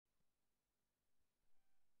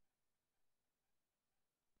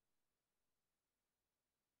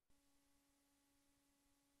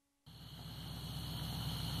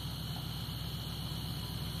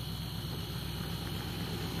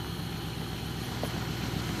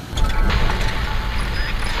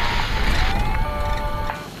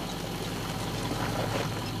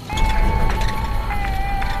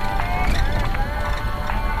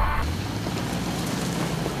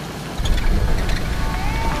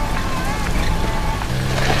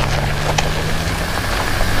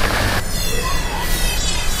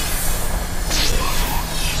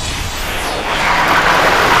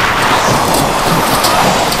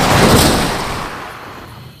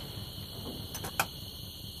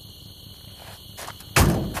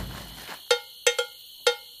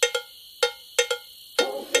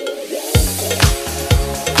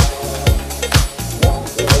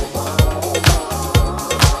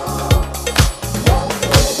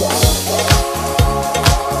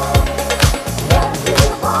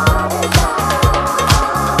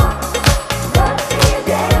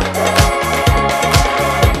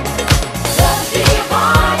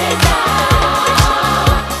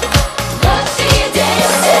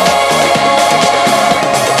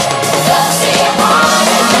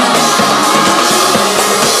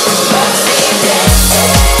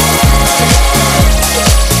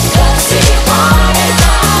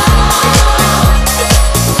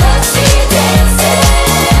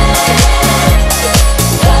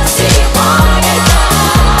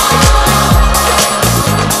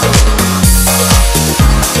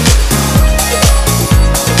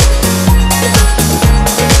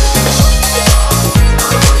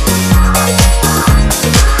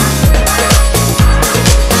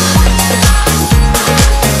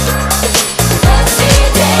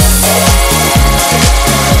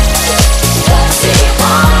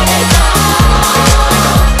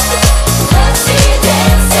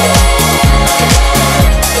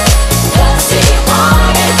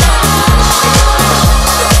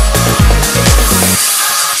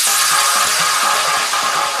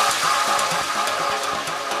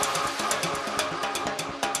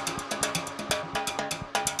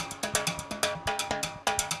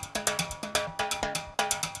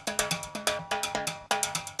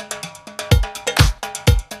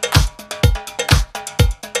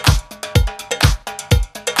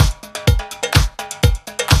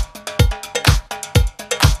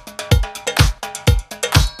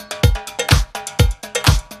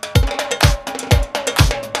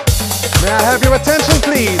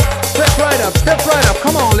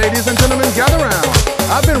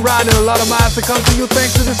lot of miles to come to you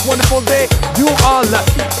thanks to this wonderful day. You are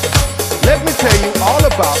lucky. Let me tell you all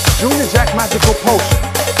about Junior Jack Magical Potion.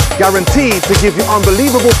 Guaranteed to give you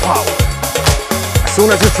unbelievable power. As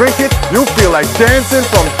soon as you drink it, you feel like dancing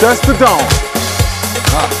from dusk to dawn.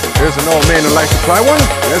 Ah, here's an old man who likes to try one.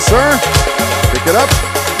 Yes, sir. Pick it up.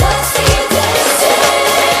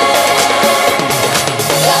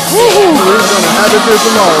 Woohoo! We're gonna have it this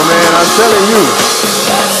tomorrow, man. I'm telling you.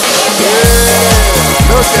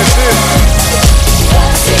 Yeah, look at this.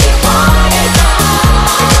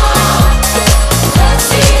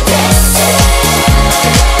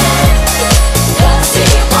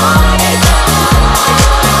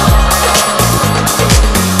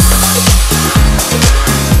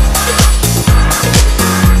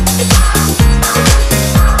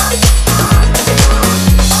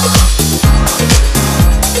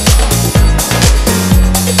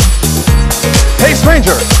 Hey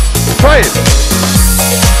stranger, try it.